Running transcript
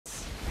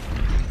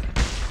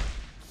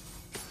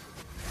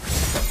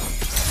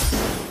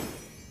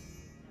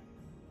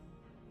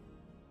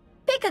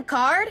a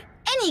card,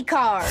 any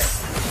card.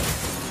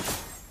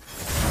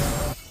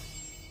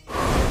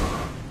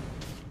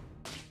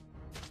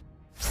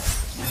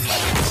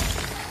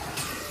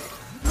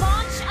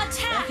 Launch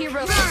attack! The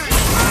hero.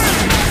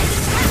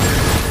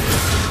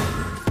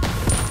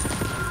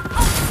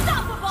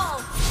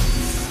 Unstoppable!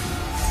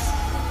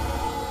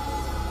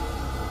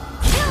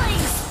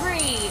 Killing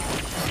spree!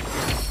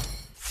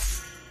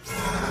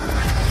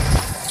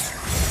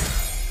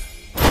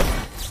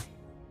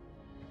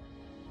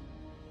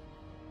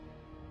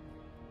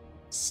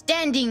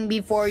 Standing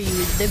before you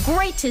is the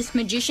greatest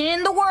magician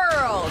in the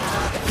world.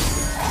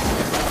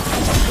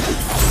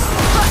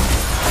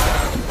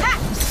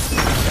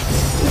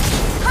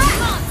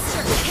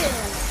 Monster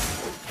kill!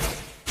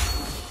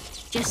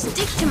 Just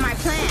stick to my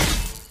plan.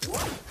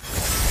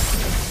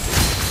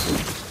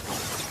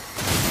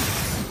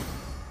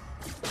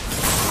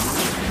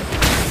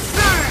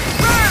 Burn!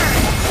 Burn!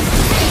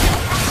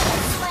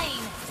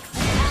 Slain!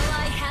 An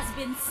ally has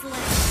been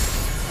slain.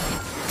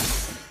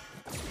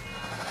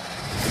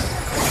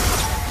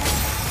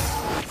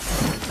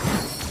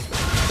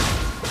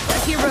 The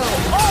hero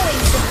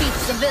always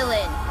defeats the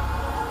villain.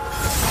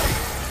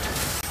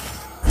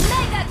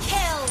 Mega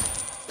kill!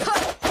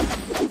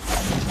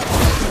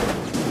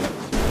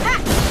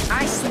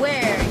 I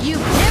swear, you've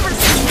never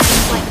seen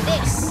things like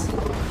this.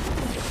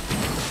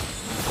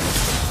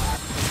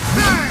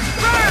 Burn!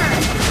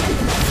 Burn!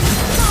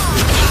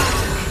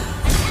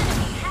 An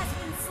enemy has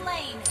been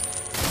slain.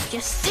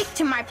 Just stick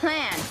to my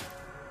plan.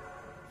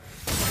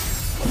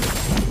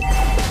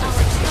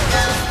 Our turret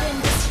has been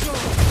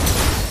destroyed.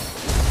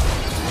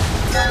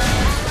 An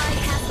ally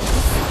has been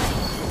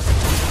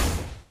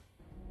slain.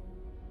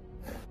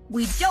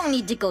 We don't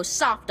need to go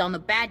soft on the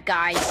bad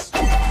guys.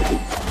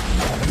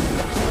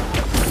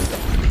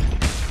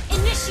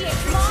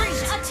 Initiate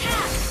launch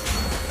attack!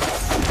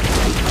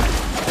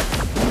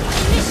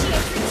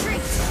 Initiate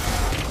retreat!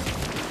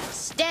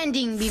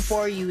 Standing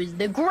before you is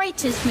the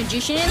greatest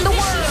magician in the world.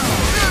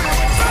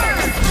 Under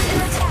attack!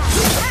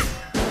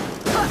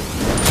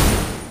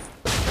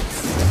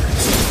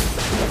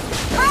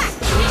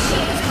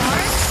 Initiate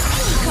card!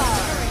 Any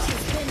card! Turret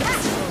has been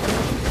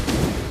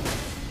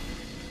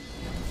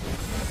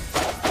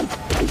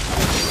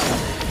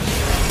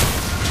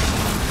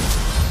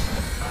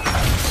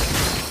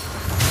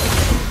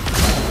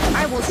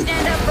I will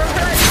stand up for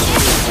her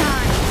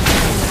anytime.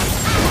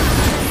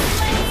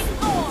 slain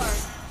Lord!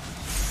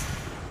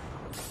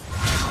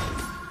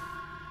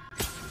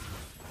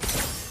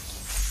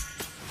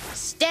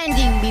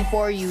 Standing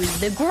before you is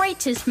the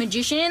greatest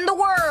magician in the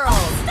world.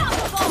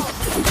 Unstoppable!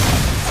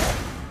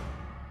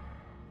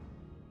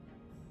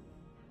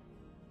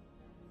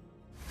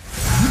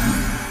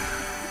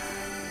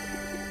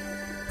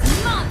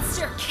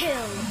 Monster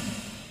kill!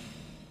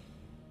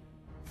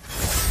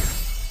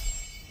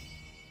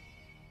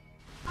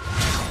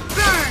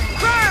 Burn!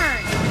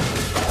 Burn!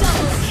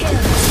 Double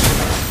kill!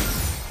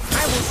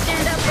 I will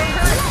stand up for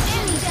her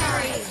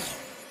Legendary!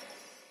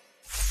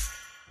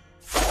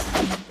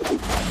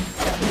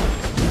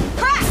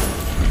 Ha!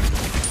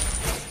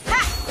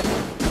 Ha! Ha!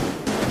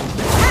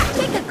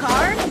 Pick a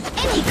card,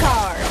 any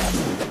card.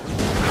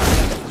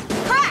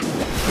 Ha!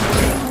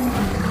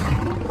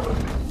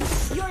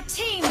 Your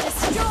team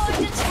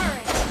destroyed a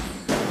turret!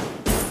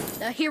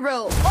 The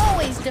hero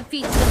always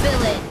defeats the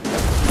villain.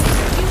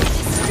 You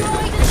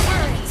destroyed a